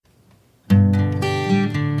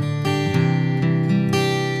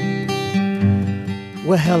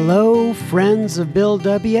Well, hello, friends of Bill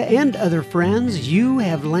W. and other friends. You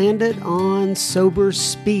have landed on Sober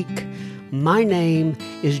Speak. My name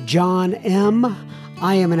is John M.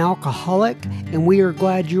 I am an alcoholic, and we are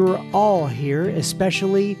glad you are all here,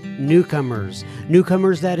 especially newcomers.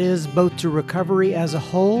 Newcomers, that is, both to recovery as a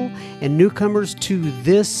whole and newcomers to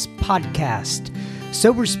this podcast.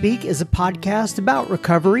 Sober Speak is a podcast about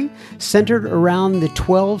recovery centered around the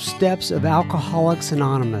 12 steps of Alcoholics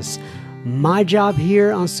Anonymous. My job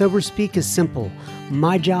here on Sober Speak is simple.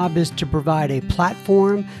 My job is to provide a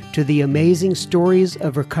platform to the amazing stories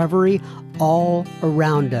of recovery all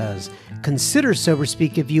around us. Consider Sober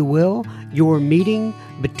Speak, if you will, your meeting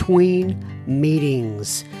between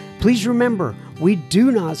meetings. Please remember, we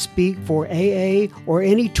do not speak for AA or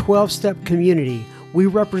any 12-step community. We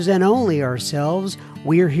represent only ourselves.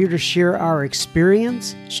 We are here to share our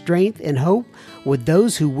experience, strength, and hope with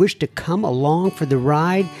those who wish to come along for the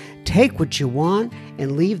ride. Take what you want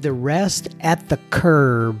and leave the rest at the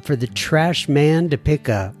curb for the trash man to pick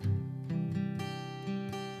up.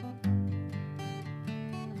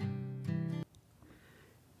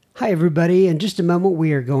 Hi, everybody. In just a moment,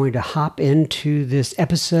 we are going to hop into this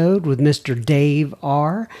episode with Mr. Dave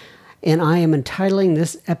R. And I am entitling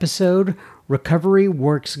this episode, Recovery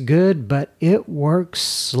Works Good, but it works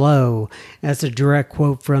slow. That's a direct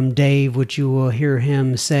quote from Dave, which you will hear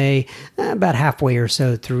him say about halfway or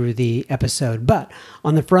so through the episode. But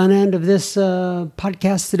on the front end of this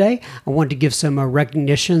podcast today, I want to give some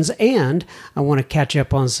recognitions, and I want to catch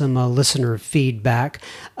up on some listener feedback.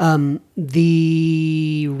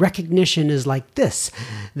 The recognition is like this.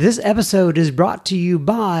 This episode is brought to you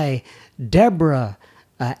by Deborah,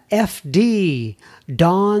 FD,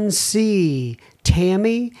 Dawn C,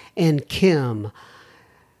 Tammy, and Kim.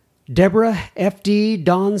 Deborah, FD,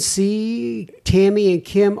 Dawn C, Tammy, and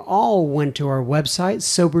Kim all went to our website,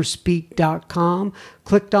 soberspeak.com,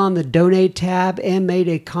 clicked on the donate tab, and made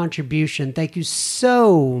a contribution. Thank you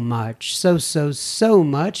so much, so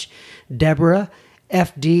much, Deborah,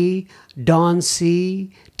 FD, Dawn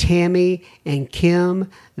C, Tammy, and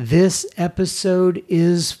Kim. This episode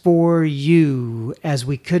is for you, as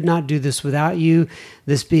we could not do this without you,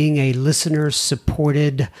 this being a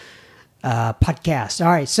listener-supported podcast.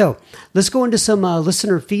 All right, so let's go into some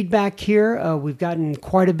listener feedback here. We've gotten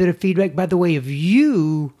quite a bit of feedback. By the way, if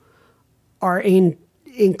you are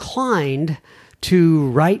inclined to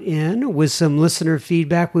write in with some listener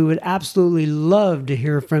feedback, we would absolutely love to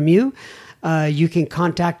hear from you. You can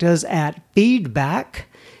contact us at feedback,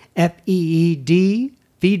 F-E-E-D,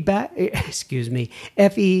 feedback, F-E-E-D-B-A-C-K.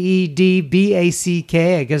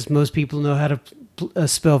 I guess most people know how to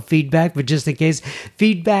spell feedback, but just in case,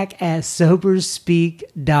 feedback at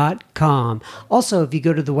soberspeak.com. Also, if you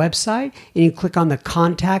go to the website and you click on the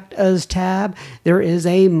Contact Us tab, there is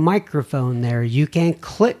a microphone there. You can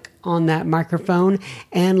click on that microphone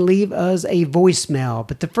and leave us a voicemail.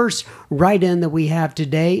 But the first write-in that we have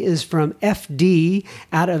today is from FD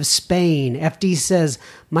out of Spain. FD says,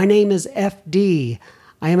 "My name is FD.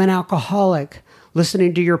 I am an alcoholic,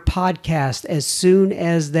 listening to your podcast as soon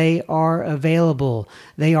as they are available.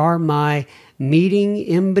 They are my meeting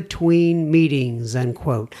in between meetings,"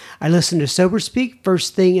 unquote. "I listen to Sober Speak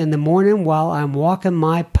first thing in the morning while I'm walking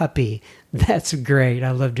my puppy." That's great.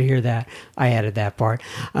 I love to hear that. I added that part.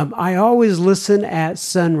 "I always listen at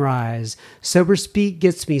sunrise. Sober Speak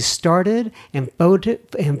gets me started and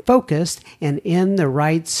focused and in the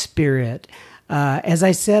right spirit. As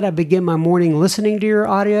I said, I begin my morning listening to your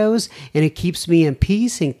audios, and it keeps me in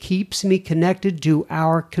peace and keeps me connected to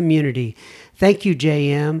our community. Thank you,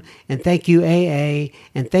 JM, and thank you, AA,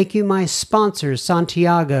 and thank you, my sponsor,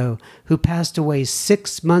 Santiago, who passed away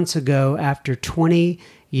 6 months ago after 20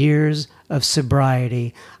 years of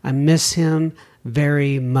sobriety. I miss him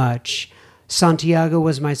very much." Santiago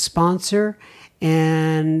was my sponsor,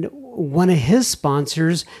 and one of his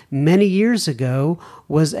sponsors many years ago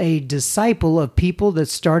was a disciple of people that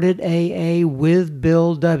started AA with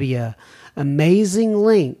Bill W. Amazing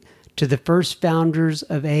link to the first founders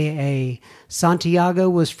of AA. Santiago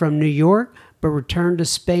was from New York, but returned to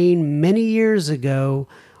Spain many years ago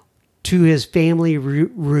to his family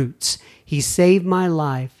roots. He saved my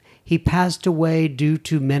life. He passed away due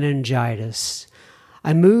to meningitis.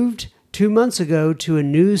 I moved 2 months ago to a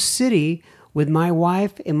new city with my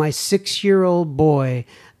wife and my 6-year-old boy.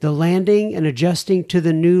 The landing and adjusting to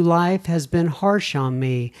the new life has been harsh on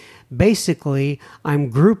me. Basically, I'm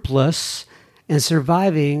groupless and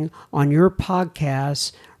surviving on your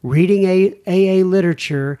podcast, reading AA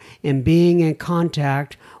literature, and being in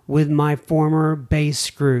contact with my former base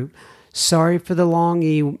group. Sorry for the long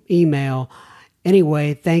email.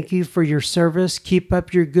 Anyway, thank you for your service. Keep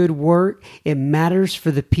up your good work. It matters for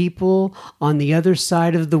the people on the other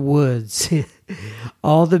side of the woods.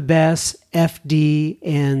 All the best, FD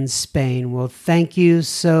in Spain. Well, thank you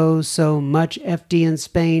so much, FD in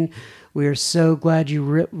Spain. We are so glad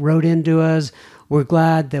you wrote into us. We're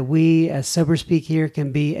glad that we, as Sober Speak here,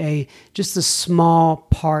 can be just a small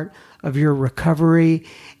part of your recovery.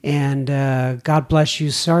 And God bless you.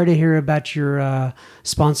 Sorry to hear about your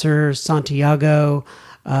sponsor, Santiago.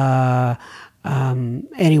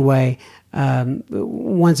 Anyway,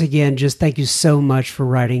 once again, just thank you so much for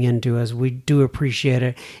writing into us. We do appreciate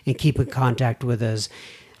it, and keep in contact with us.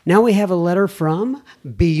 Now we have a letter from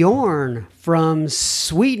Bjorn from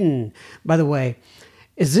Sweden. By the way,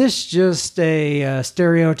 is this just a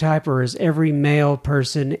stereotype, or is every male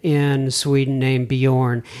person in Sweden named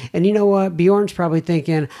Bjorn? And you know what? Bjorn's probably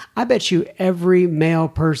thinking, I bet you every male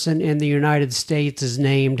person in the United States is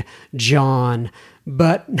named John.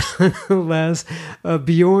 But nonetheless,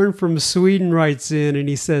 Bjorn from Sweden writes in and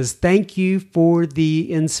he says, thank you for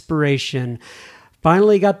the inspiration.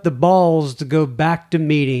 Finally got the balls to go back to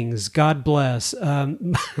meetings. God bless.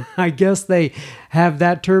 I guess they have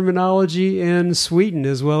that terminology in Sweden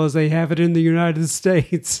as well as they have it in the United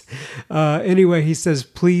States. Anyway, he says,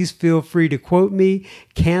 please feel free to quote me.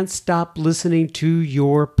 Can't stop listening to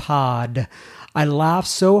your pod. I laugh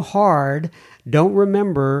so hard. Don't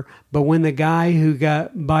remember, but when the guy who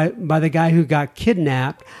got by the guy who got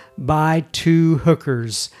kidnapped by two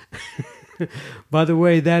hookers. By the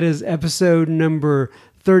way, that is episode number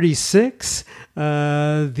 36.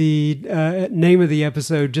 The name of the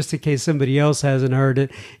episode, just in case somebody else hasn't heard it,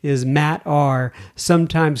 is Matt R.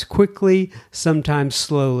 Sometimes quickly, sometimes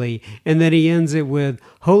slowly. And then he ends it with,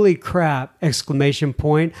 holy crap, exclamation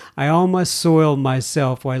point. I almost soiled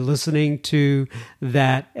myself while listening to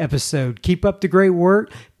that episode. Keep up the great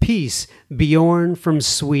work. Peace. Bjorn from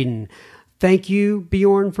Sweden. Thank you,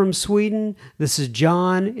 Bjorn from Sweden. This is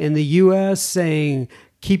John in the U.S. saying,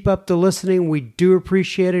 keep up the listening. We do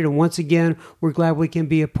appreciate it. And once again, we're glad we can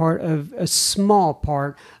be a small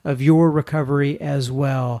part of your recovery as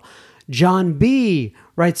well. John B.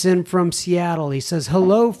 writes in from Seattle. He says,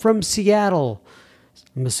 hello from Seattle.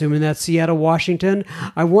 I'm assuming that's Seattle, Washington.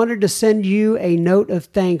 I wanted to send you a note of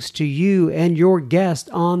thanks to you and your guest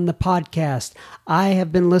on the podcast. I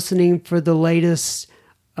have been listening for the latest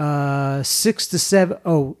 6 to 7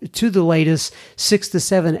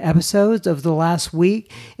 episodes of the last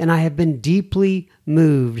week, and I have been deeply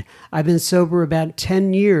moved. I've been sober about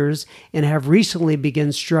 10 years and have recently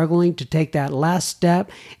begun struggling to take that last step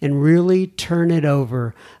and really turn it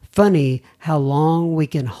over. Funny how long we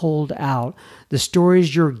can hold out. The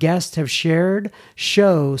stories your guests have shared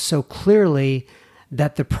show so clearly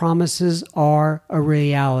that the promises are a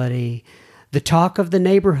reality. The talk of the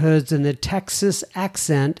neighborhoods and the Texas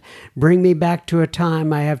accent bring me back to a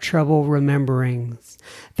time I have trouble remembering.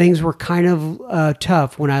 Things were kind of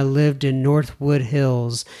tough when I lived in Northwood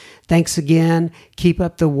Hills. Thanks again. Keep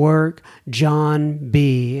up the work, John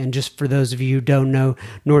B. And just for those of you who don't know,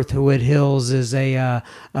 Northwood Hills is an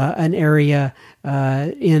area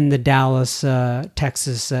in the Dallas,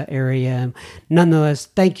 Texas area. Nonetheless,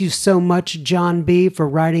 thank you so much, John B., for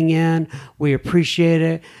writing in. We appreciate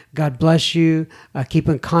it. God bless you. Keep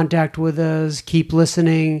in contact with us. Keep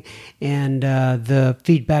listening. And the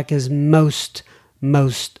feedback is most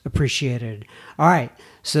appreciated. All right.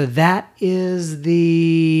 So that is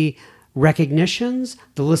the recognitions,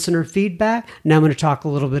 the listener feedback. Now I'm going to talk a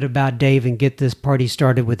little bit about Dave and get this party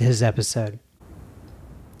started with his episode.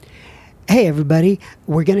 Hey everybody,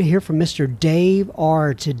 we're going to hear from Mr. Dave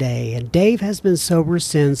R. today, and Dave has been sober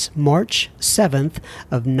since March 7th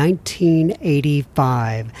of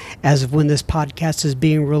 1985. As of when this podcast is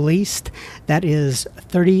being released, that is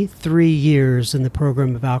 33 years in the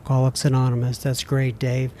program of Alcoholics Anonymous. That's great,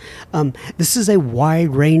 Dave. This is a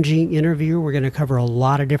wide-ranging interview. We're going to cover a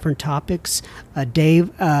lot of different topics.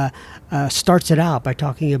 Dave starts it out by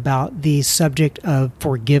talking about the subject of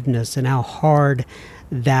forgiveness and how hard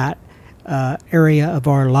that area of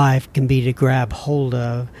our life can be to grab hold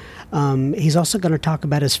of. He's also going to talk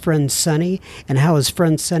about his friend Sonny and how his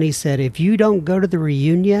friend Sonny said, if you don't go to the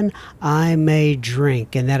reunion, I may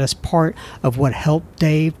drink. And that is part of what helped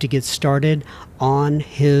Dave to get started on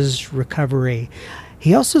his recovery.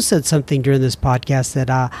 He also said something during this podcast that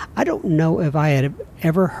I don't know if I had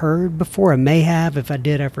ever heard before. I may have. If I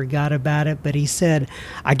did, I forgot about it. But he said,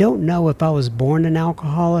 I don't know if I was born an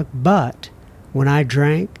alcoholic, but when I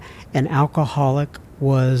drank, an alcoholic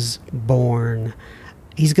was born.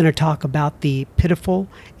 He's going to talk about the pitiful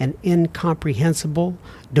and incomprehensible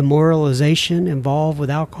demoralization involved with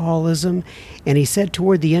alcoholism. And he said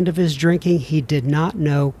toward the end of his drinking, he did not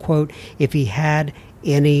know, quote, if he had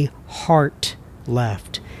any heart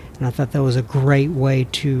left. And I thought that was a great way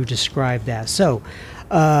to describe that. So,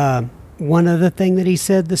 one other thing that he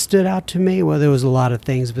said that stood out to me, well, there was a lot of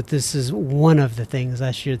things, but this is one of the things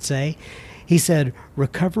I should say. He said,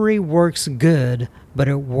 recovery works good, but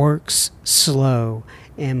it works slow.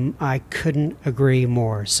 And I couldn't agree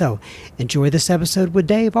more. So enjoy this episode with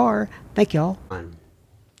Dave R. Thank y'all.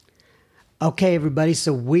 Okay, everybody.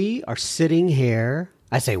 So we are sitting here.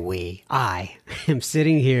 I say we. I am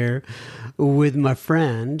sitting here with my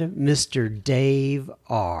friend, Mr. Dave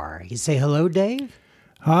R. You say hello, Dave?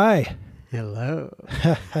 Hi. Hello.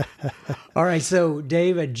 All right. So,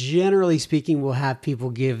 Dave, generally speaking, we'll have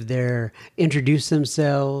people introduce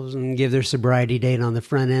themselves and give their sobriety date on the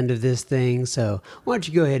front end of this thing. So, why don't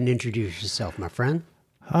you go ahead and introduce yourself, my friend?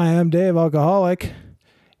 Hi, I'm Dave, alcoholic,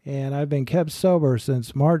 and I've been kept sober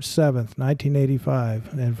since March 7th,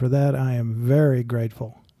 1985. And for that, I am very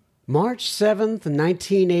grateful. March 7th,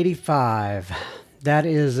 1985. That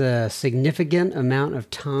is a significant amount of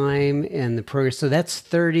time in the program. So that's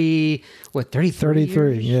 33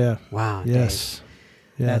 33, years? yeah. Wow. Yes.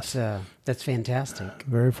 Dave. Yes. That's fantastic.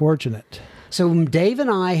 Very fortunate. So Dave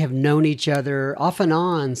and I have known each other off and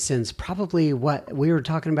on since probably we were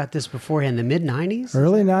talking about this beforehand, the mid-90s?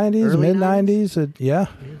 Early 90s, mid-90s. Yeah.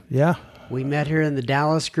 We met here in the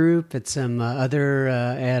Dallas group at some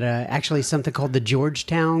actually something called the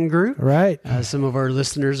Georgetown group. Right. Some of our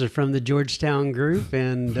listeners are from the Georgetown group.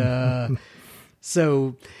 And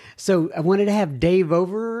so I wanted to have Dave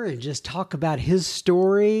over and just talk about his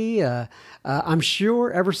story. I'm sure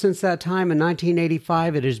ever since that time in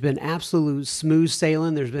 1985, it has been absolute smooth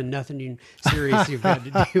sailing. There's been nothing serious you've had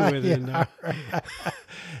to do with it.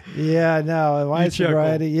 No. My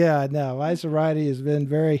sobriety has been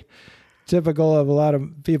very typical of a lot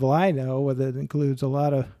of people I know. It includes a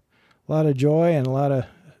lot of joy and a lot of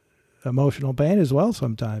emotional pain as well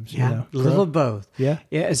sometimes. Yeah, a little of both. Yeah.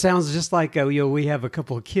 It sounds just like we have a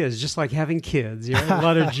couple of kids, just like having kids. A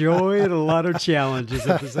lot of joy and a lot of challenges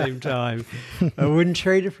at the same time. I wouldn't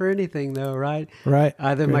trade it for anything, though, right? Right.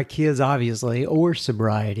 Either my kids, obviously, or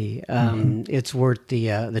sobriety. It's worth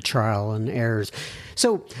the trial and errors.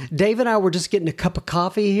 So Dave and I were just getting a cup of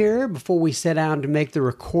coffee here before we sat down to make the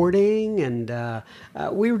recording, and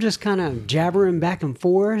we were just kind of jabbering back and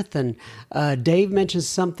forth. And Dave mentioned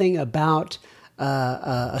something about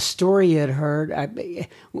a story he had heard.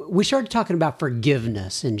 We started talking about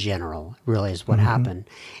forgiveness in general, really, is what happened.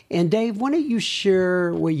 And Dave, why don't you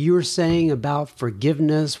share what you were saying about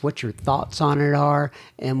forgiveness, what your thoughts on it are,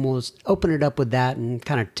 and we'll open it up with that and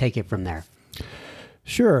kind of take it from there.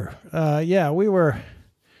 Sure. We were,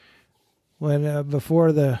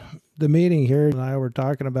 before the meeting here, and I were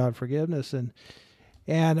talking about forgiveness, and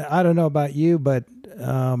I don't know about you, but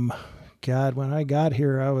God, when I got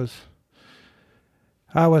here,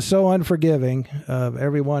 I was so unforgiving of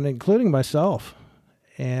everyone, including myself,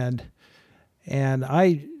 and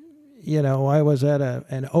I was at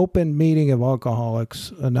an open meeting of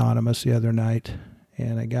Alcoholics Anonymous the other night,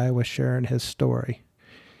 and a guy was sharing his story.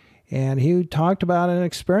 And he talked about an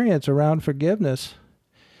experience around forgiveness.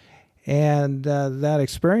 And that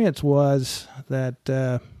experience was that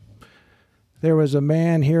there was a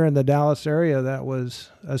man here in the Dallas area that was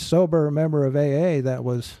a sober member of AA that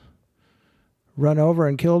was run over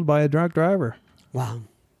and killed by a drunk driver. Wow.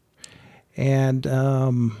 And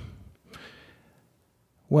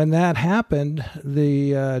when that happened,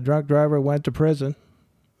 the drunk driver went to prison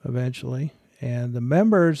eventually. And the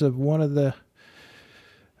members of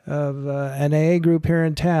an AA group here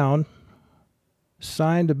in town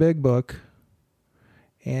signed a big book,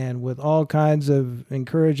 and with all kinds of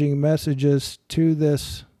encouraging messages to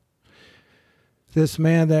this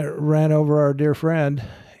man that ran over our dear friend,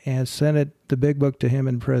 and sent the big book to him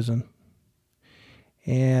in prison.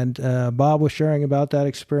 And Bob was sharing about that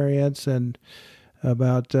experience and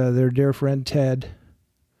about their dear friend Ted.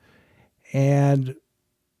 And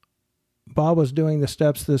Bob was doing the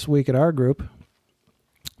steps this week at our group,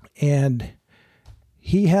 and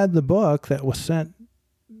he had the book that was sent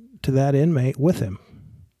to that inmate with him.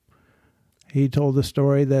 He told the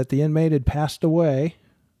story that the inmate had passed away,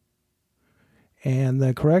 and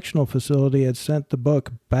the correctional facility had sent the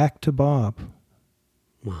book back to Bob.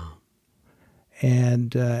 Wow.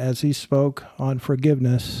 And as he spoke on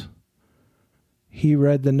forgiveness, he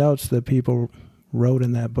read the notes that people wrote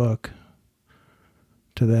in that book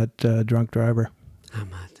to that drunk driver. How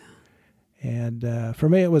about that? And for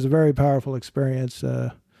me, it was a very powerful experience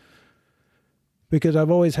because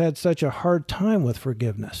I've always had such a hard time with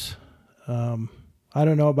forgiveness. I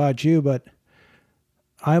don't know about you, but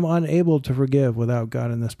I'm unable to forgive without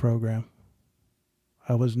God in this program.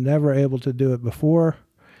 I was never able to do it before,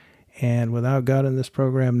 and without God in this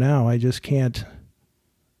program now, I just can't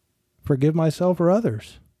forgive myself or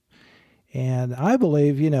others. And I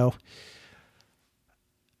believe,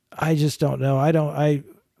 I just don't know.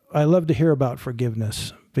 I love to hear about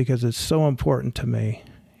forgiveness because it's so important to me.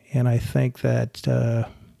 And I think that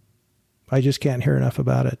I just can't hear enough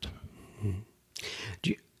about it.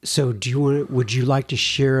 Would you like to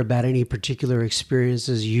share about any particular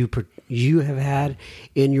experiences you have had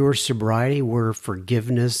in your sobriety where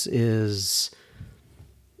forgiveness is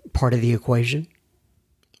part of the equation?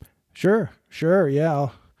 Sure. Yeah.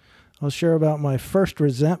 I'll share about my first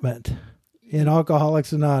resentment in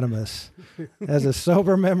Alcoholics Anonymous as a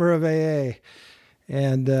sober member of AA.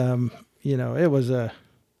 And, it was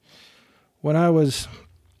when I was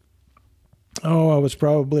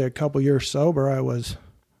probably a couple years sober. I was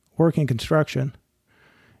working construction,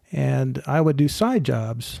 and I would do side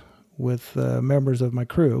jobs with members of my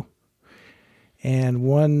crew. And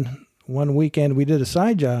one weekend we did a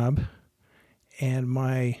side job, and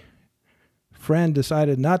my friend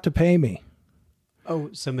decided not to pay me. Oh,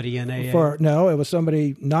 somebody in AA? No, it was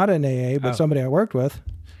somebody not in AA, but somebody I worked with.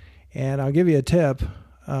 And I'll give you a tip.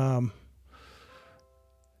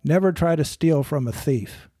 Never try to steal from a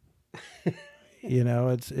thief.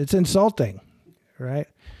 It's insulting, right?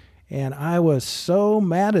 And I was so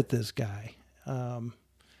mad at this guy.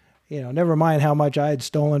 Never mind how much I had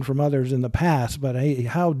stolen from others in the past, but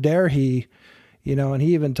how dare he, and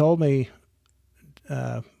he even told me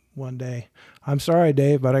one day, "I'm sorry,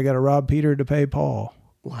 Dave, but I got to rob Peter to pay Paul."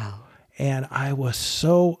 Wow. And I was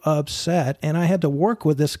so upset, and I had to work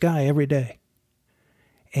with this guy every day.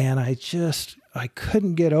 And I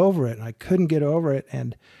couldn't get over it.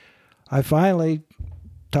 And I finally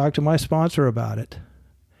talked to my sponsor about it.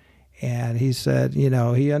 And he said,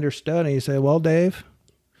 he understood. And he said, "Well, Dave,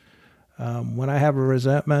 when I have a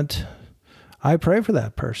resentment, I pray for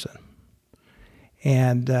that person."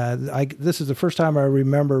 And this is the first time I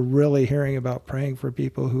remember really hearing about praying for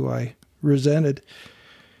people who I resented.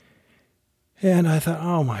 And I thought,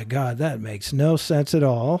 oh my God, that makes no sense at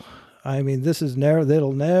all. I mean,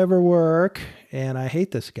 that'll never work. And I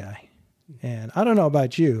hate this guy. And I don't know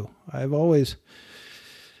about you. I've always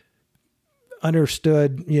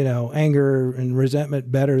understood, anger and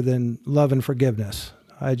resentment better than love and forgiveness.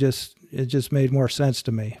 It just made more sense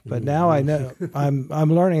to me. But now I know I'm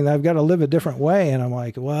learning that I've got to live a different way. And I'm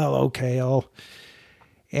like, well, okay,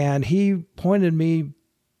 and he pointed me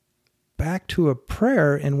back to a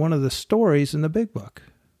prayer in one of the stories in the Big Book.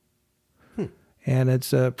 And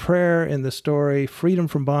it's a prayer in the story, Freedom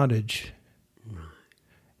from Bondage.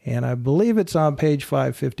 And I believe it's on page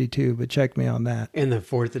 552, but check me on that. In the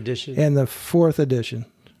fourth edition? In the fourth edition.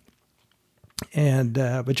 And,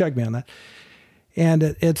 but check me on that. And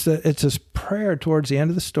it's a prayer towards the end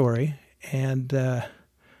of the story. And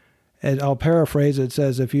I'll paraphrase it. It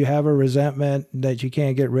says, if you have a resentment that you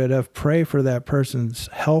can't get rid of, pray for that person's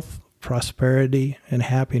health, prosperity, and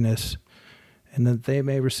happiness, and that they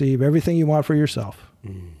may receive everything you want for yourself.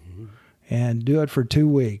 Mm-hmm. And do it for 2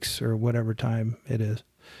 weeks or whatever time it is.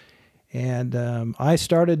 And I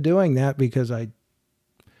started doing that because I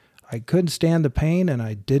couldn't stand the pain and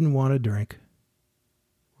I didn't want to drink.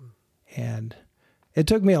 And it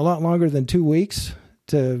took me a lot longer than 2 weeks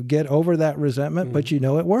to get over that resentment, but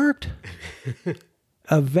it worked.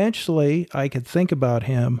 Eventually, I could think about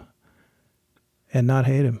him and not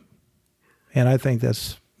hate him. And I think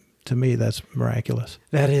to me, that's miraculous.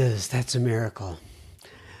 That's a miracle.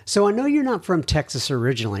 So I know you're not from Texas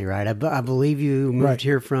originally, right? I believe you moved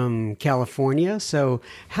here from California. So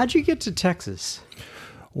how'd you get to Texas?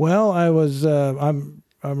 Well, I'm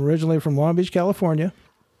originally from Long Beach, California.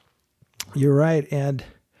 You're right. And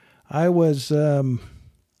I was, at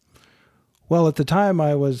the time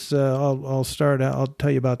I was, I'll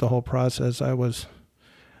tell you about the whole process. I was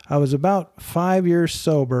about 5 years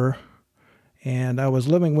sober, and I was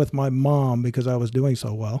living with my mom because I was doing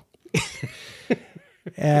so well.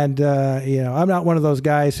 And, I'm not one of those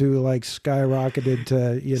guys who skyrocketed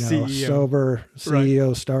to, CEO. Sober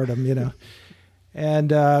CEO stardom,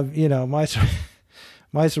 And,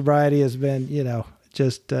 my sobriety has been,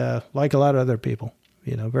 just like a lot of other people,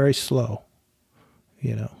 very slow,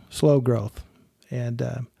 slow growth.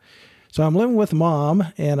 And so I'm living with Mom,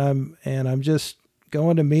 and I'm just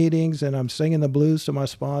going to meetings, and I'm singing the blues to my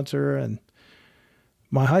sponsor. And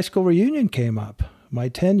my high school reunion came up, my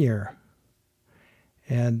 10-year.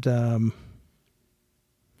 And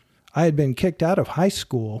I had been kicked out of high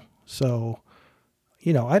school, so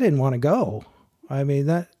I didn't want to go. I mean,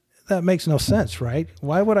 that makes no sense, right?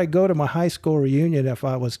 Why would I go to my high school reunion if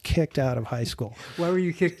I was kicked out of high school? Why were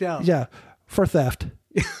you kicked out? Yeah, for theft.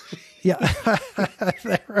 Yeah.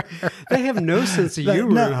 They have no sense of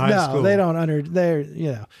humor in high school. No, they don't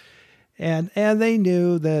and they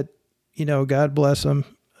knew that, God bless them.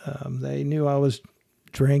 They knew I was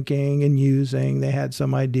drinking and using. They had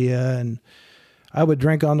some idea, and I would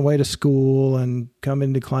drink on the way to school and come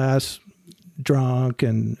into class drunk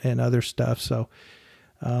and other stuff. So,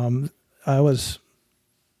 I was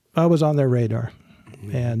on their radar.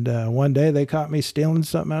 Mm-hmm. And one day they caught me stealing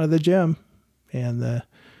something out of the gym. And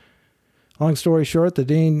long story short, the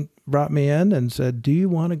dean brought me in and said, "Do you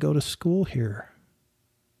want to go to school here?"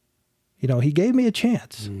 He gave me a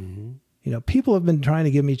chance. Mm-hmm. People have been trying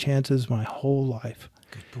to give me chances my whole life.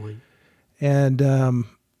 Good point. And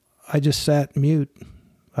I just sat mute.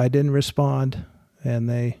 I didn't respond. And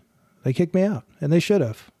they kicked me out. And they should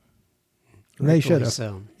have. And they should have.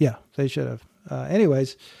 So. Yeah, they should have.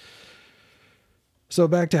 Anyways, so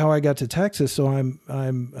back to how I got to Texas. So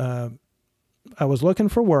I was looking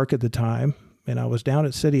for work at the time, and I was down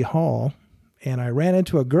at City Hall, and I ran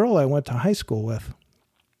into a girl I went to high school with.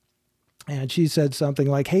 And she said something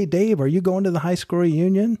like, "Hey, Dave, are you going to the high school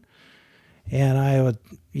reunion?" And I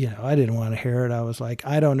didn't want to hear it. I was like,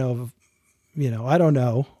 I don't know, I don't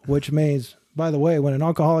know, which means, by the way, when an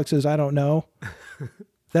alcoholic says, "I don't know,"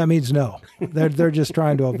 that means no. They're just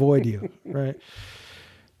trying to avoid you, right?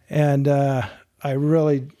 And I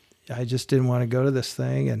just didn't want to go to this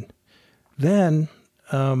thing. And then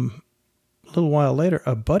a little while later,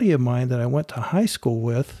 a buddy of mine that I went to high school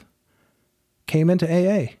with came into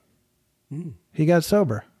AA. Mm. He got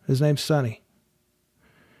sober. His name's Sonny.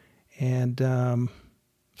 And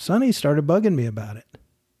Sonny started bugging me about it,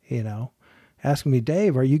 asking me,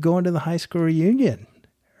 "Dave, are you going to the high school reunion?"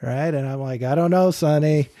 Right? And I'm like, "I don't know,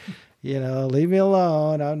 Sonny. Leave me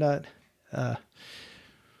alone. I'm not."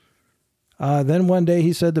 Then one day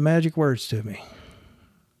he said the magic words to me.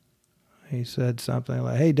 He said something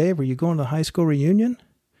like, "Hey, Dave, are you going to the high school reunion?"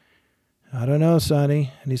 "I don't know,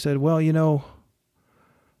 Sonny." And he said, "Well,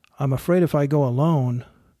 I'm afraid if I go alone,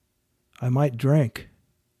 I might drink."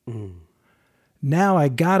 Mm. Now I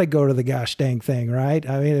got to go to the gosh dang thing, right?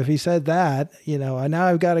 I mean, if he said that, now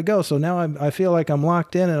I've got to go. So now I feel like I'm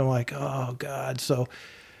locked in, and I'm like, oh God. So,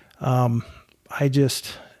 I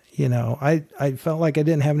just, I felt like I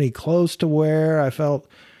didn't have any clothes to wear. I felt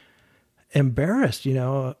embarrassed,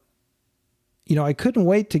 I couldn't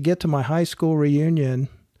wait to get to my high school reunion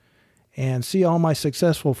and see all my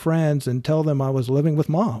successful friends and tell them I was living with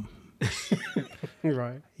Mom.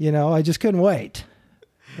 Right. I just couldn't wait.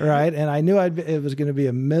 Right. And I knew it was going to be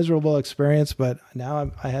a miserable experience, but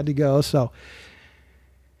now I had to go. So,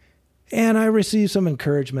 and I received some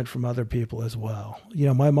encouragement from other people as well.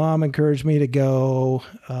 My mom encouraged me to go.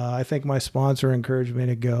 I think my sponsor encouraged me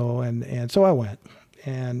to go. And so I went.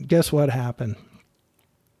 And guess what happened?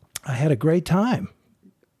 I had a great time.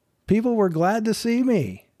 People were glad to see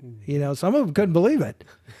me. Some of them couldn't believe it.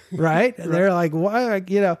 Right? Right. They're like, why,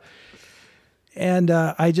 And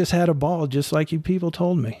I just had a ball, just like you people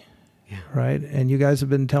told me. Yeah. Right? And you guys have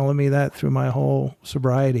been telling me that through my whole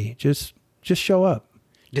sobriety. Just show up.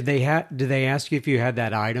 Did they ask you if you had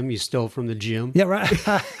that item you stole from the gym? Yeah, right.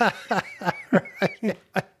 Right.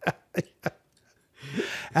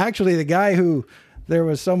 Actually, there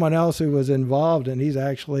was someone else who was involved, and he's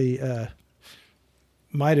actually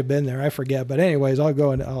might have been there. I forget. But anyways, I'll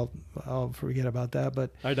go and I'll forget about that.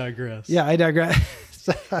 But I digress. Yeah, I digress.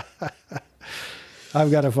 I've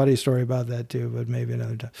got a funny story about that too, but maybe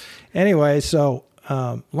another time. Anyway, so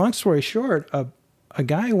long story short, a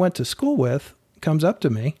guy I went to school with comes up to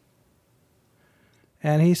me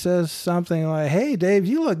and he says something like, "Hey, Dave,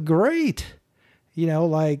 you look great."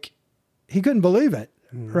 Like he couldn't believe it,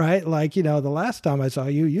 right? Like, the last time I saw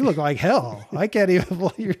you, you look like hell. I can't even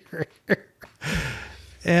believe you're here.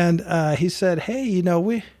 And he said, "Hey,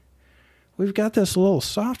 we've got this little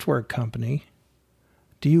software company.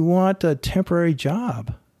 Do you want a temporary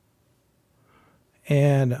job?"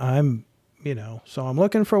 And I'm, so I'm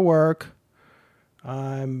looking for work.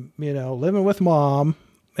 I'm, living with Mom,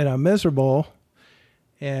 and I'm miserable.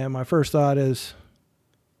 And my first thought is,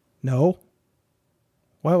 no.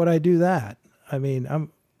 Why would I do that? I mean,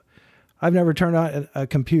 I've never turned on a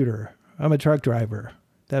computer. I'm a truck driver.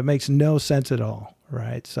 That makes no sense at all,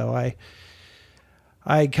 right? So I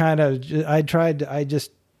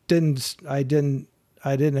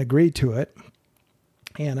didn't agree to it.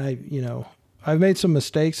 And I've made some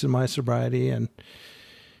mistakes in my sobriety, and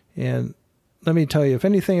let me tell you, if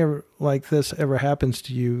anything like this ever happens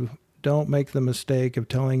to you, don't make the mistake of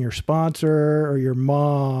telling your sponsor or your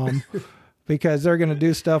mom because they're going to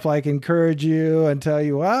do stuff like encourage you and tell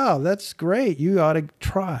you, wow, that's great. You ought to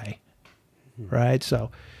try. Right.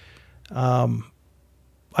 So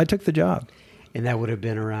I took the job. And that would have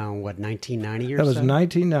been around, what, 1990 or so? That was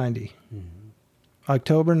 1990,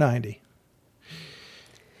 October 90.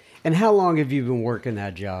 And how long have you been working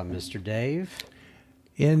that job, Mr. Dave?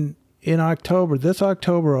 In October, this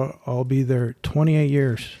October, I'll be there 28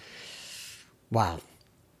 years. Wow.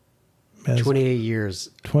 28 years.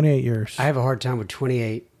 28 years. I have a hard time with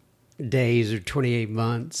 28 days or 28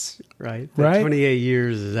 months, right? But Right. 28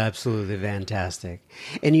 years is absolutely fantastic.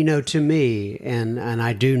 And, you know, to me, and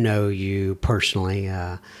I do know you personally,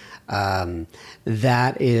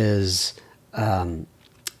 that is,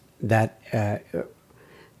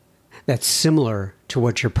 that's similar to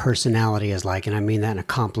what your personality is like, and I mean that in a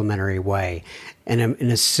complimentary way, and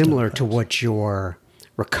it's similar to what your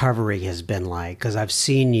recovery has been like, because I've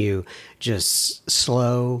seen you just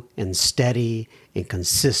slow and steady and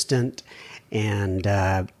consistent and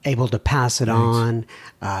able to pass it on,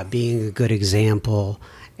 being a good example,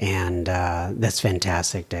 and that's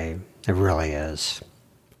fantastic, Dave. It really is.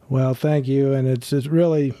 Well, thank you. And it's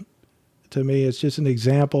really, to me, it's just an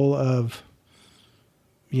example of,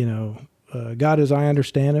 God as I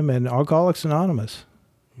understand him, and Alcoholics Anonymous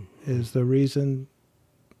is the reason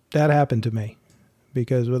that happened to me.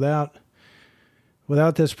 Because without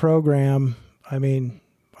this program, I mean,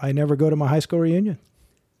 I never go to my high school reunion.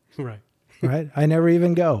 Right. Right? I never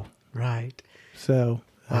even go. Right. So,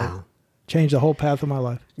 Wow. changed the whole path of my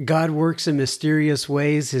life. God works in mysterious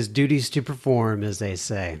ways, his duties to perform, as they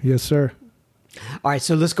say. Yes, sir. All right,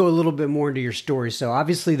 so let's go a little bit more into your story. So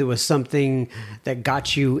obviously there was something that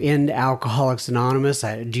got you into Alcoholics Anonymous.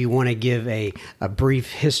 Do you want to give a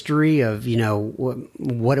brief history of,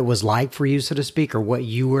 what it was like for you, so to speak, or what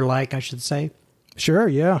you were like, I should say? Sure,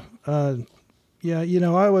 yeah. I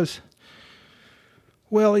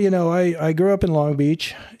grew up in Long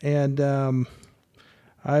Beach, and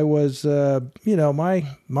I was,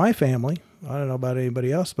 my family, I don't know about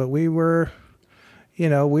anybody else, but we were,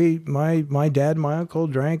 my dad and my uncle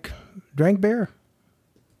drank beer,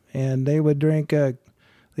 and they would drink, they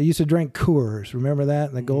used to drink Coors. Remember that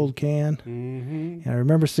in the gold can? Mm-hmm. And I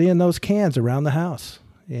remember seeing those cans around the house.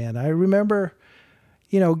 And I remember,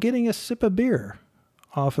 getting a sip of beer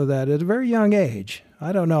off of that at a very young age.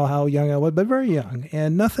 I don't know how young I was, but very young.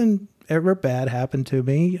 And nothing ever bad happened to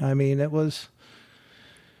me. I mean, it was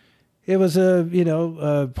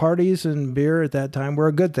parties and beer at that time were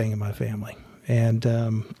a good thing in my family. But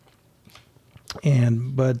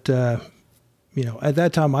at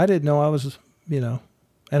that time I didn't know I was,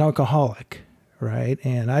 an alcoholic, right?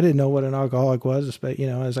 And I didn't know what an alcoholic was, but,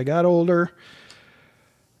 as I got older,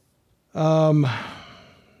 by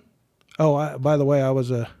the way, I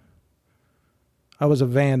was a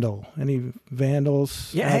vandal. Any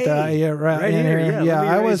vandals? Yeah, out there? hey, Yeah, right here. Yeah,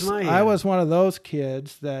 I was one of those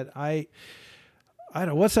kids that I don't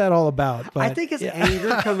know, what's that all about? But I think it's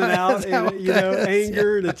anger coming out, and,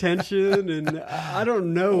 anger and attention, and I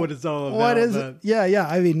don't know what it's all about. What is it? Yeah.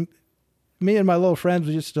 I mean, me and my little friends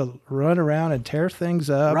used to run around and tear things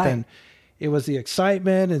up, Right. and it was the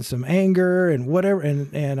excitement and some anger and whatever,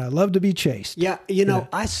 and I love to be chased. Yeah,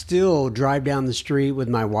 I still drive down the street with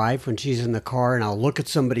my wife when she's in the car, and I'll look at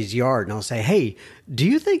somebody's yard and I'll say, "Hey, do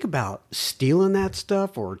you think about stealing that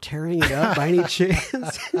stuff or tearing it up by any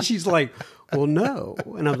chance?" And she's like, "Well, no."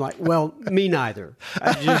 And I'm like, "Well, me neither.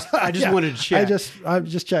 I just wanted to check." I'm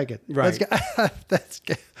just checking. Right. That's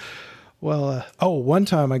good. Well, one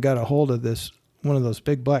time I got a hold of one of those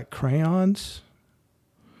big black crayons.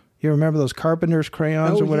 You remember those Carpenter's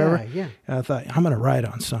crayons or whatever? Yeah. And I thought, I'm going to write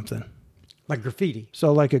on something. Like graffiti.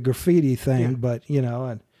 So like a graffiti thing, Yeah. but,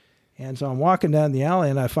 and so I'm walking down the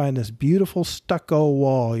alley and I find this beautiful stucco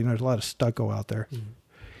wall. There's a lot of stucco out there. Mm-hmm.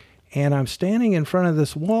 And I'm standing in front of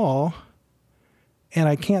this wall and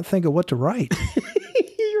I can't think of what to write.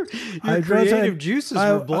 Your creative juices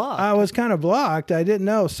were blocked. I was kind of blocked. I didn't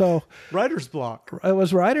know. So Writer's block. it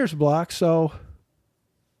was writer's block. So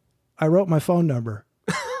I wrote my phone number.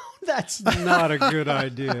 That's not a good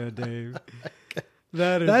idea, Dave.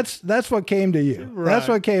 That's what came to you. Right. That's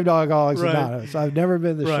what came to Alcoholics Right. Anonymous. I've never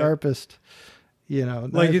been the sharpest,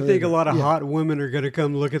 Like you think a lot of hot women are going to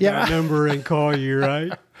come look at that number and call you,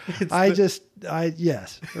 right?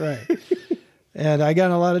 Yes, right. And I got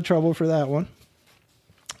in a lot of trouble for that one.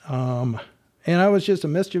 And I was just a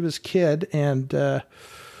mischievous kid. And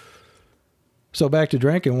so back to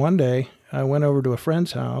drinking, one day I went over to a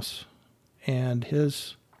friend's house and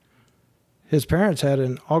his his parents had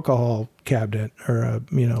an alcohol cabinet or a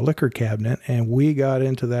liquor cabinet, and we got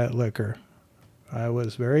into that liquor. I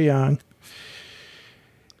was very young.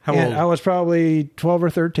 How old? I was probably 12 or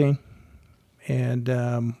 13,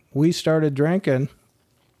 and we started drinking.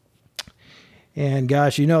 And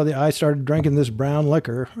gosh, I started drinking this brown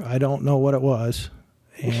liquor. I don't know what it was.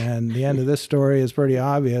 And the end of this story is pretty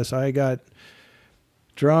obvious. I got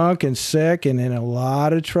drunk and sick and in a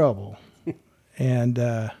lot of trouble. And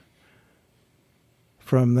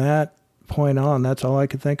from that point on, that's all I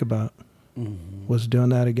could think about was doing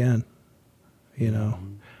that again.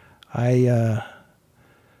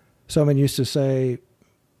 Someone used to say,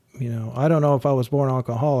 I don't know if I was born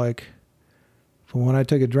alcoholic, but when I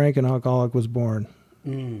took a drink, an alcoholic was born.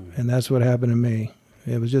 And that's what happened to me.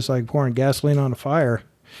 It was just like pouring gasoline on a fire.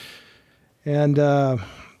 And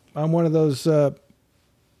I'm one of those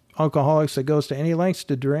alcoholics that goes to any lengths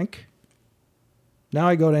to drink. Now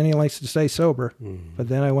I go to any lengths to stay sober, but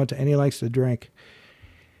then I went to any lengths to drink.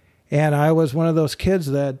 And I was one of those kids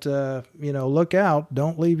that, look out,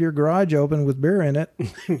 don't leave your garage open with beer in it.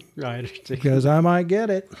 Right. Because I might get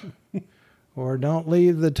it. Or don't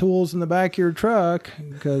leave the tools in the back of your truck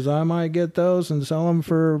because I might get those and sell them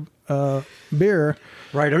for beer.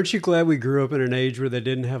 Right. Aren't you glad we grew up in an age where they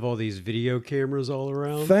didn't have all these video cameras all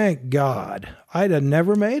around? Thank God. I'd have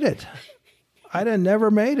never made it. I'd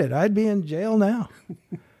be in jail now.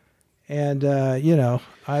 And,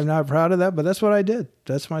 I'm not proud of that, but that's what I did.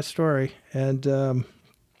 That's my story. And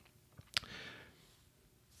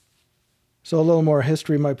so a little more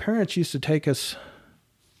history. My parents used to take us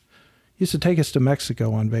to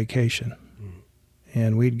Mexico on vacation.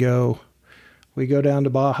 And we'd go down to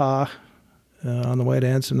Baja on the way to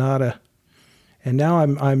Ensenada. And now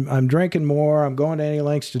I'm drinking more. I'm going to any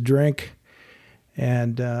lengths to drink.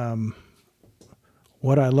 And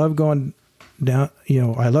what I love going down,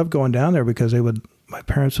 I love going down there because my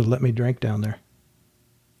parents would let me drink down there.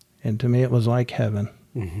 And to me, it was like heaven.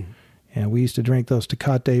 Mm-hmm. And we used to drink those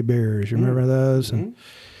Tecate beers. You remember those? And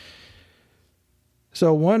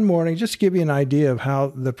so one morning, just to give you an idea of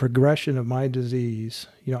how the progression of my disease,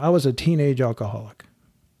 I was a teenage alcoholic.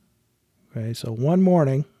 Okay, so one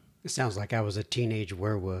morning. It sounds like I was a teenage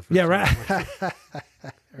werewolf. Yeah, right. Right.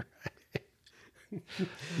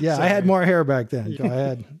 Yeah, sorry. I had more hair back then. So I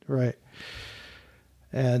had, right.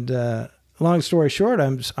 And long story short,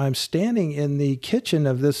 I'm standing in the kitchen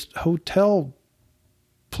of this hotel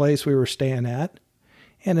place we were staying at,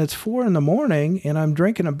 and it's 4 a.m, and I'm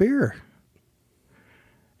drinking a beer.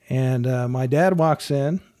 And my dad walks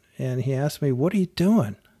in, and he asked me, "What are you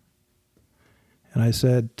doing?" And I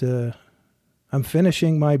said, "I'm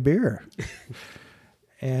finishing my beer."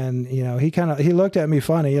 And, he looked at me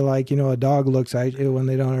funny, like, a dog looks at you when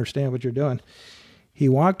they don't understand what you're doing. He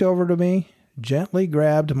walked over to me, gently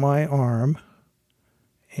grabbed my arm,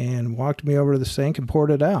 and walked me over to the sink and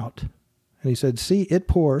poured it out. And he said, "See, it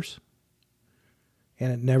pours."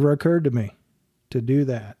 And it never occurred to me to do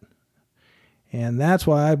that. And that's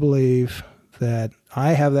why I believe that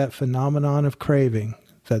I have that phenomenon of craving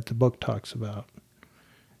that the book talks about.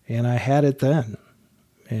 And I had it then.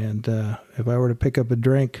 And if I were to pick up a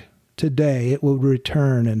drink today, it would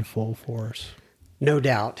return in full force. No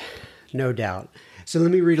doubt. No doubt. So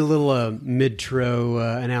let me read a little mid-tro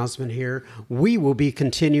announcement here. We will be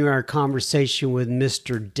continuing our conversation with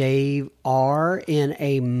Mr. Dave R. in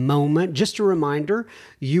a moment. Just a reminder,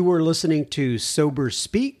 you are listening to Sober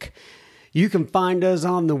Speak. You can find us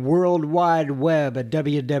on the World Wide Web at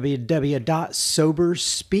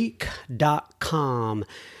www.soberspeak.com.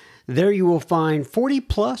 There you will find 40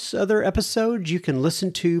 plus other episodes you can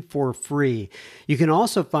listen to for free. You can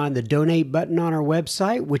also find the donate button on our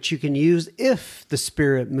website, which you can use if the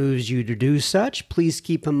Spirit moves you to do such. Please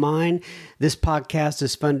keep in mind, this podcast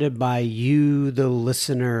is funded by you, the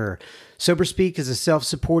listener. SoberSpeak is a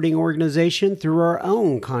self-supporting organization through our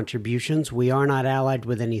own contributions. We are not allied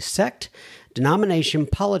with any sect, denomination,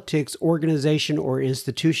 politics, organization, or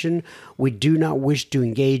institution. We do not wish to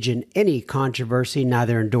engage in any controversy,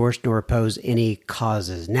 neither endorse nor oppose any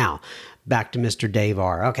causes. Now, back to Mr. Dave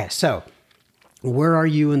R. Okay, so where are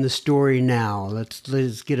you in the story now? Let's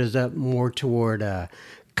get us up more toward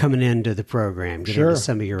coming into the program, get into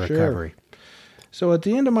some of your recovery. So at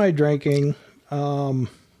the end of my drinking,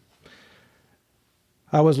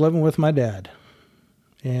 I was living with my dad.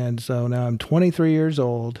 And so now I'm 23 years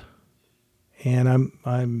old. And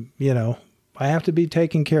I'm, I have to be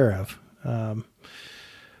taken care of.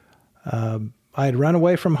 I had run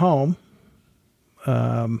away from home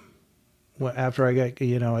after I got,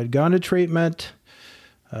 I'd gone to treatment,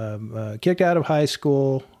 kicked out of high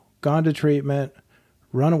school, gone to treatment,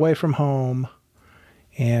 run away from home,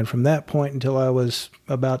 And from that point until I was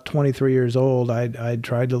about 23 years old, I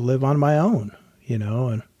tried to live on my own,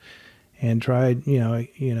 and tried,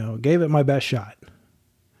 gave it my best shot.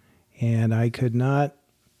 And I could not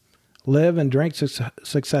live and drink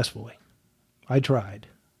successfully. I tried.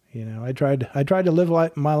 I tried to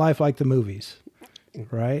live my life like the movies,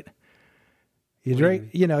 right? You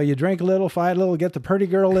drink a little, fight a little, get the pretty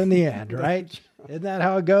girl in the end, right? Isn't that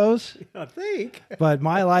how it goes? I think. But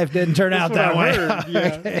my life didn't turn out that way.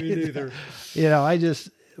 Yeah, me neither.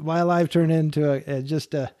 My life turned into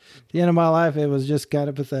the end of my life. It was just kind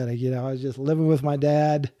of pathetic. I was just living with my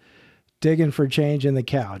dad, digging for change in the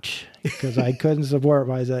couch because I couldn't support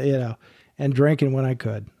myself, and drinking when I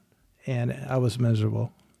could. And I was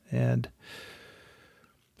miserable. And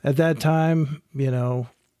at that time,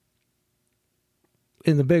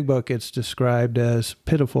 in the big book, it's described as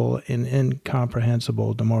pitiful and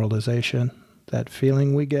incomprehensible demoralization, that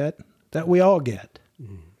feeling we get, that we all get,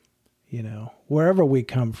 wherever we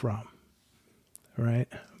come from, right?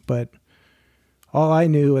 But all I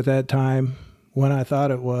knew at that time when I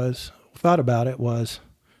thought about it was,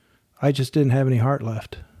 I just didn't have any heart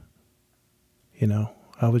left.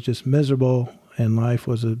 I was just miserable and life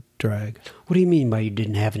was a drag. What do you mean by you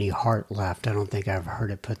didn't have any heart left? I don't think I've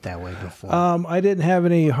heard it put that way before. I didn't have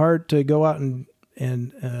any heart to go out and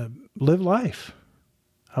live life.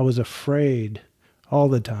 I was afraid all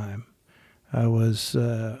the time.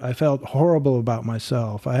 I felt horrible about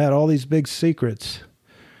myself. I had all these big secrets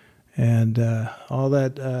and all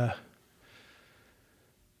that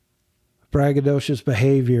braggadocious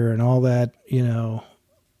behavior and all that,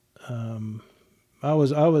 I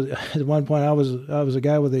was at one point I was a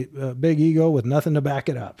guy with a big ego with nothing to back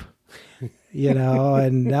it up,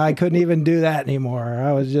 and I couldn't even do that anymore.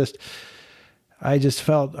 I just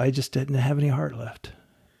felt I just didn't have any heart left,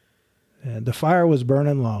 and the fire was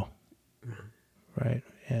burning low, right?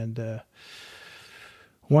 And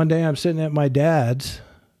one day I'm sitting at my dad's,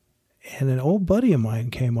 and an old buddy of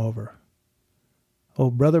mine came over,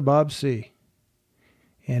 old brother Bob C,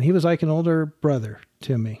 and he was like an older brother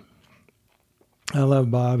to me. I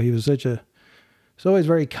love Bob. He was always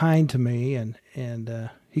very kind to me, and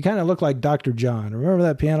he kind of looked like Dr. John. Remember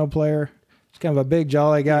that piano player? He's kind of a big,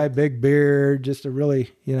 jolly guy, big beard, just a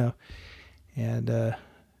really, and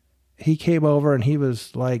he came over and he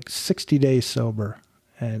was like 60 days sober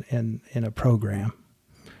and in a program.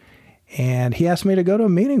 And he asked me to go to a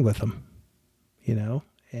meeting with him,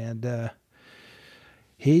 and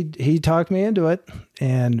he talked me into it,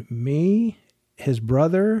 and me, his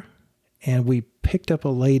brother, and we picked up a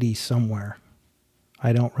lady somewhere.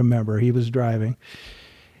 I don't remember. He was driving.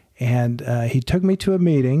 And he took me to a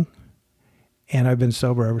meeting, and I've been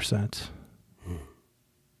sober ever since.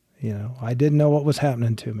 I didn't know what was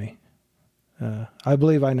happening to me. I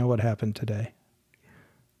believe I know what happened today.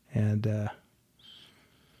 And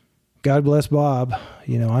God bless Bob.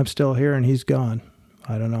 I'm still here and he's gone.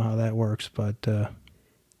 I don't know how that works, but...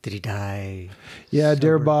 Did he die? Yeah, sober?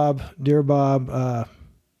 Dear Bob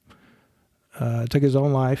took his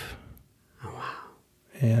own life. Oh, wow.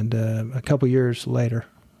 And a couple years later.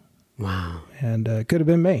 Wow. And could have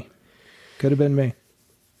been me.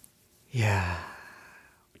 Yeah.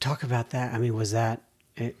 Talk about that. I mean, was that,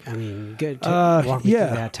 good to walk me through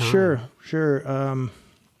that time. Sure.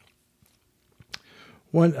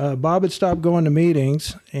 When Bob had stopped going to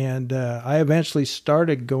meetings, and I eventually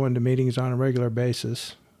started going to meetings on a regular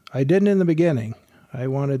basis. I didn't in the beginning. I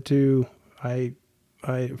wanted to,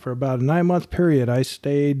 for about a 9-month period, I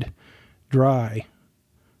stayed dry,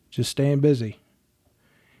 just staying busy.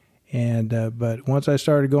 And but once I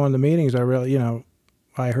started going to meetings, I really,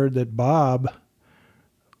 I heard that Bob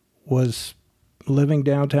was living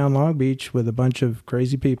downtown Long Beach with a bunch of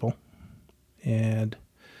crazy people, and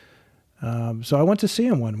so I went to see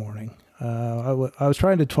him one morning. I was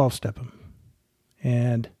trying to 12-step him,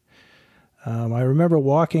 and I remember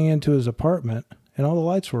walking into his apartment, and all the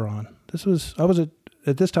lights were on.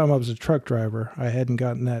 At this time I was a truck driver. I hadn't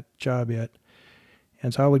gotten that job yet.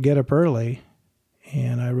 And so I would get up early,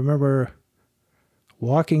 and I remember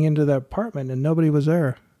walking into that apartment and nobody was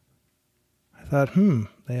there. I thought,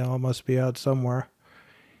 they all must be out somewhere.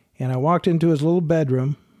 And I walked into his little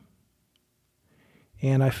bedroom,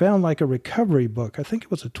 and I found like a recovery book. I think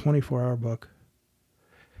it was a 24-hour book.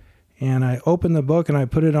 And I opened the book and I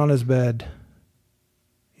put it on his bed.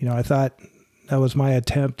 I thought that was my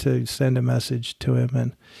attempt to send a message to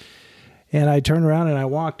him. And I turned around and I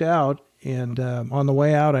walked out, and on the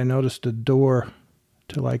way out I noticed a door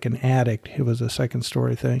to like an attic. It was a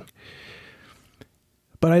second-story thing.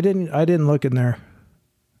 But I didn't look in there,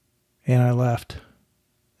 and I left.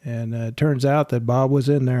 And it turns out that Bob was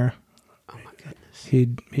in there. Oh my goodness.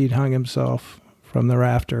 he'd hung himself from the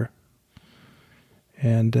rafter,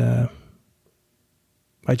 and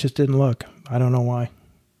I just didn't look. I don't know why.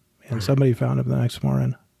 And somebody found him the next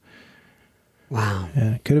morning. Wow.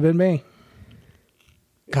 Yeah, it could have been me.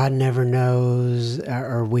 God never knows,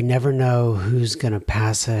 or we never know who's going to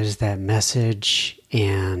pass us that message.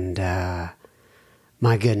 And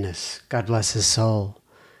my goodness, God bless his soul.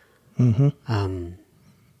 Mm-hmm.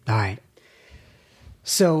 All right.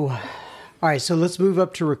 So let's move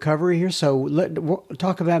up to recovery here. So we'll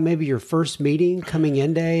talk about maybe your first meeting coming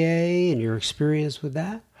into AA and your experience with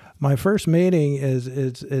that. My first meeting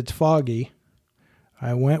it's foggy.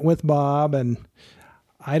 I went with Bob, and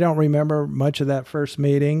I don't remember much of that first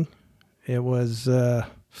meeting. It was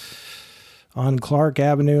on Clark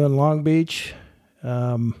Avenue in Long Beach.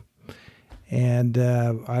 And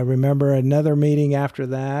I remember another meeting after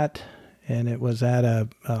that, and it was at a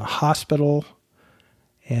hospital.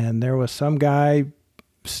 And there was some guy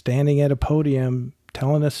standing at a podium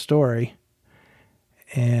telling a story.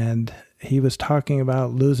 And he was talking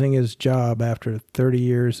about losing his job after 30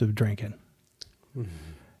 years of drinking. Mm-hmm.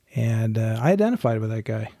 And I identified with that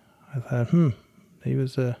guy. I thought,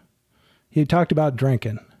 he talked about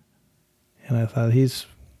drinking. And I thought, he's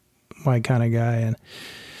my kind of guy.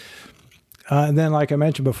 And then, like I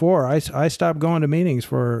mentioned before, I stopped going to meetings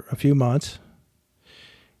for a few months.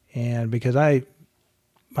 And because I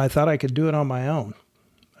thought I could do it on my own.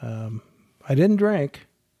 I didn't drink,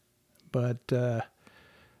 but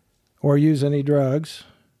or use any drugs.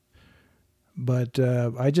 But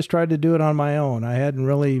I just tried to do it on my own. I hadn't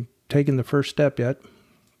really taken the first step yet.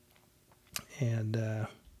 And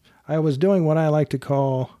I was doing what I like to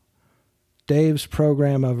call Dave's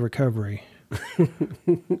program of recovery. Right.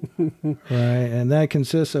 And that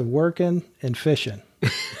consists of working and fishing.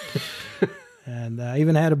 And I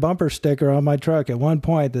even had a bumper sticker on my truck at one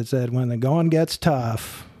point that said, when the going gets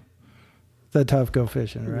tough, the tough go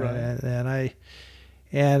fishing. Right.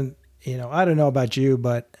 And I don't know about you,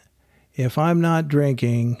 but if I'm not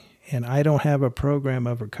drinking and I don't have a program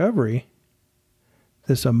of recovery,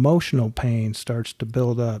 this emotional pain starts to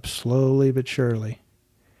build up slowly but surely.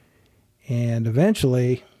 And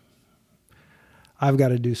eventually, I've got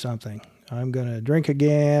to do something. I'm going to drink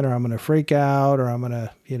again, or I'm going to freak out, or I'm going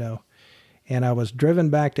to, And I was driven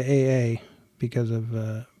back to AA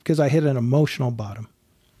because I hit an emotional bottom.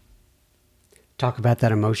 Talk about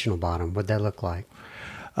that emotional bottom. What'd that look like?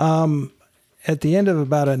 At the end of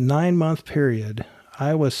about a 9-month period,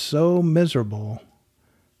 I was so miserable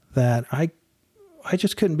that I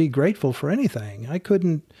just couldn't be grateful for anything. I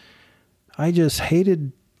just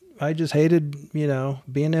hated,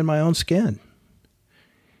 being in my own skin.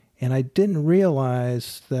 And I didn't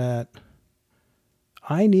realize that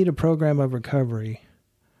I need a program of recovery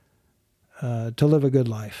to live a good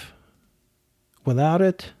life. Without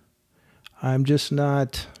it, I just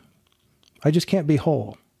can't be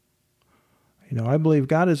whole. I believe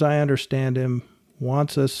God, as I understand him,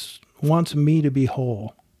 wants me to be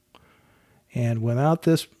whole. And without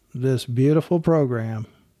this beautiful program,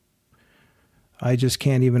 I just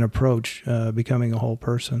can't even approach becoming a whole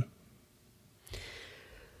person.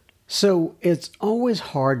 So it's always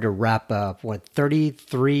hard to wrap up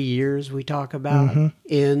 33 years we talk about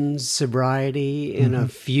in sobriety in a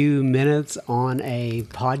few minutes on a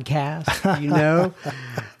podcast,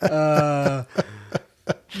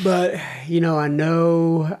 But, I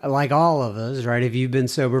know, like all of us, right, if you've been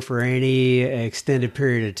sober for any extended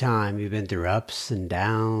period of time, you've been through ups and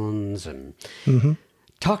downs. And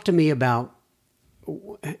talk to me about,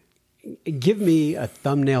 give me a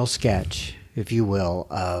thumbnail sketch, if you will,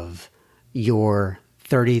 of your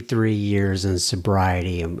 33 years in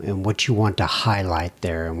sobriety and what you want to highlight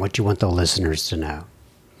there and what you want the listeners to know.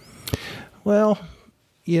 Well,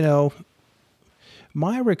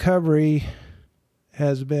 my recovery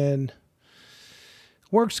has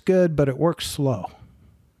works good, but it works slow.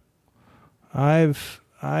 My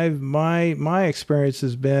experience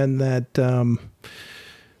has been that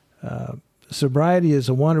sobriety is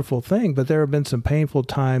a wonderful thing, but there have been some painful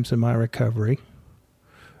times in my recovery.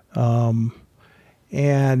 I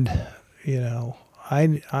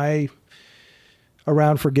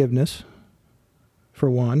around forgiveness, for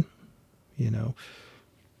one,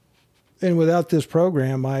 and without this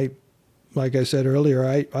program, like I said earlier,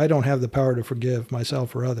 I don't have the power to forgive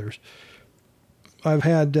myself or others. I've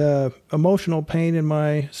had emotional pain in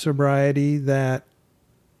my sobriety that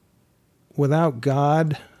without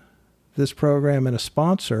God, this program, and a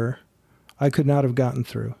sponsor, I could not have gotten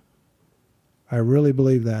through. I really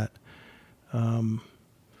believe that. The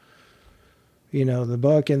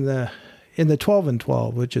book in the 12 and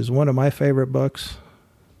 12, which is one of my favorite books,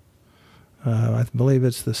 I believe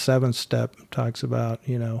it's the 7th step, talks about,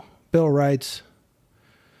 Bill writes,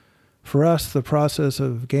 for us, the process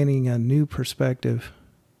of gaining a new perspective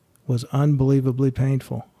was unbelievably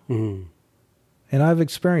painful. Mm. And I've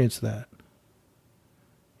experienced that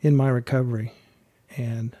in my recovery.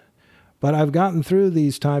 But I've gotten through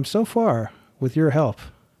these times so far with your help,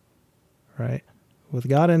 right? With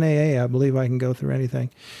God and AA, I believe I can go through anything.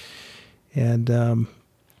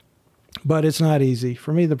 But it's not easy.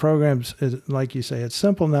 For me, the program's, like you say, it's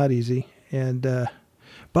simple, not easy.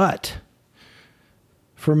 But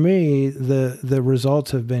for me, the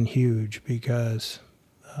results have been huge because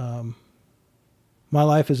my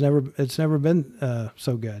life has never been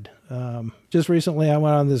so good. Just recently, I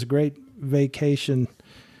went on this great vacation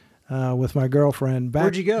with my girlfriend.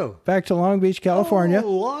 Where'd you go? Back to Long Beach, California. Oh,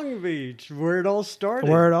 Long Beach, where it all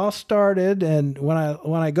started. And when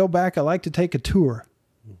I go back, I like to take a tour.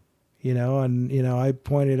 I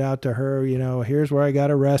pointed out to her, here's where I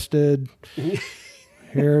got arrested.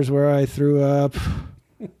 Here's where I threw up.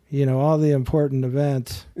 All the important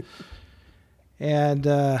events. And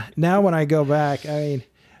now when I go back, I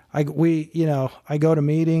go to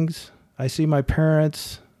meetings. I see my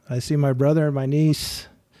parents. I see my brother and my niece.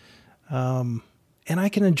 And I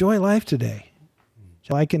can enjoy life today.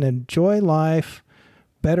 I can enjoy life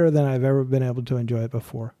better than I've ever been able to enjoy it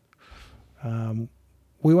before.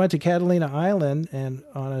 We went to Catalina Island and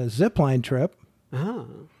on a zip line trip. Oh.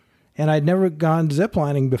 And I'd never gone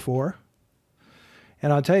ziplining before.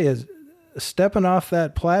 And I'll tell you, stepping off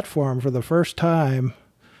that platform for the first time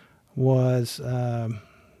was, I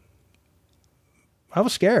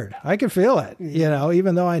was scared. I could feel it,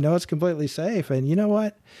 even though I know it's completely safe. And you know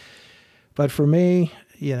what? But for me,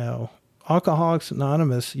 Alcoholics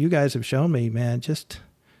Anonymous, you guys have shown me, man, just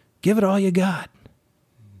give it all you got.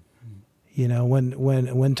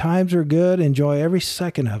 When times are good, enjoy every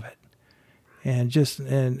second of it, and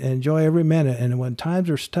enjoy every minute. And when times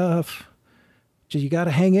are tough, you got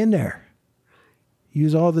to hang in there.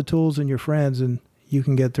 Use all the tools and your friends, and you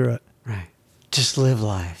can get through it. Right. Just live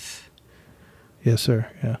life. Yes, sir.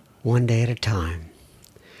 Yeah. One day at a time.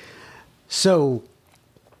 So,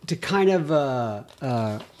 to kind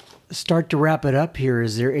of start to wrap it up here,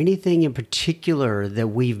 is there anything in particular that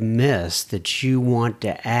we've missed that you want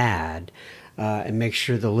to add and make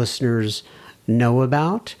sure the listeners know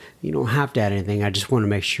about? You don't have to add anything. I just want to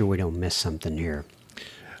make sure we don't miss something here.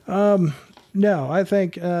 No, I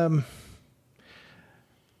think I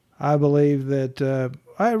believe that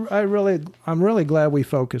I'm really glad we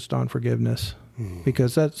focused on forgiveness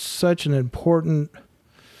because that's such an important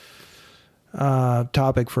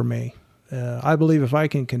topic for me. I believe if I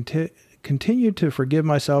can continue to forgive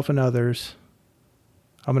myself and others,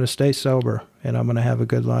 I'm going to stay sober and I'm going to have a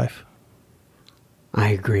good life. I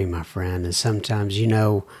agree, my friend. And sometimes,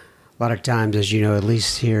 a lot of times, as you know, at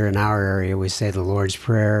least here in our area, we say the Lord's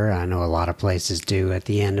Prayer. I know a lot of places do at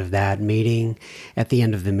the end of that meeting, at the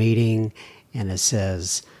end of the meeting, and it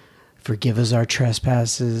says, forgive us our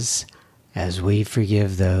trespasses as we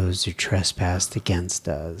forgive those who trespass against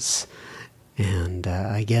us. And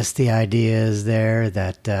I guess the idea is there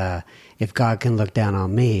that if God can look down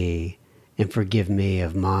on me and forgive me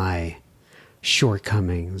of my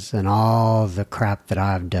shortcomings and all the crap that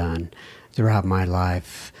I've done throughout my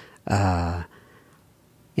life,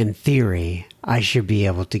 in theory, I should be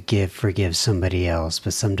able to forgive somebody else,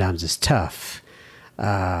 but sometimes it's tough.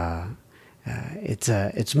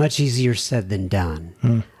 It's much easier said than done,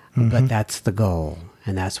 mm-hmm. but that's the goal,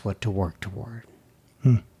 and that's what to work toward.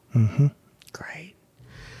 Mm-hmm. Great.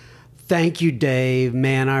 Thank you, Dave.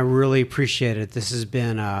 Man, I really appreciate it. This has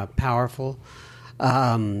been powerful.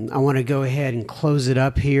 I want to go ahead and close it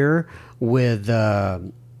up here with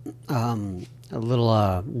a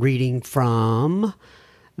little reading from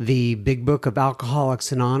the Big Book of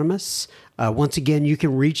Alcoholics Anonymous. Once again, you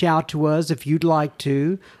can reach out to us if you'd like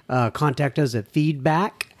to. Contact us at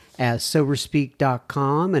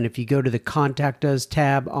feedback@soberspeak.com. And if you go to the Contact Us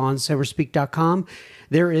tab on soberspeak.com,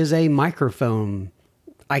 there is a microphone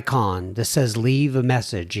icon that says leave a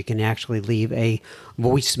message. You can actually leave a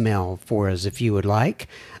voicemail for us if you would like.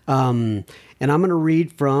 And I'm going to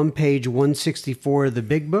read from page 164 of the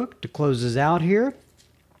Big Book to close us out here.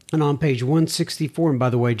 And on page 164, and by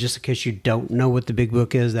the way, just in case you don't know what the Big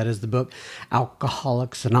Book is, that is the book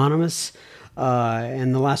Alcoholics Anonymous.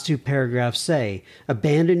 And the last two paragraphs say,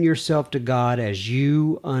 abandon yourself to God as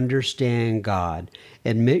you understand God.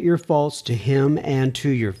 Admit your faults to Him and to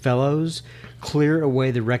your fellows. Clear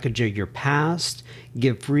away the wreckage of your past.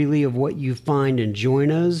 Give freely of what you find and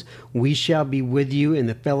join us. We shall be with you in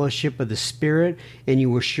the fellowship of the Spirit, and you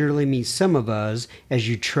will surely meet some of us as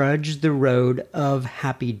you trudge the road of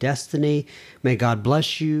happy destiny. May God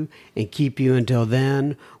bless you and keep you until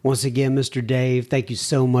then. Once again, Mr. Dave, thank you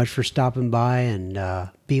so much for stopping by and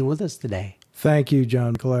being with us today. Thank you,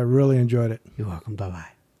 John Michael. I really enjoyed it. You're welcome.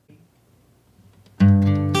 Bye-bye.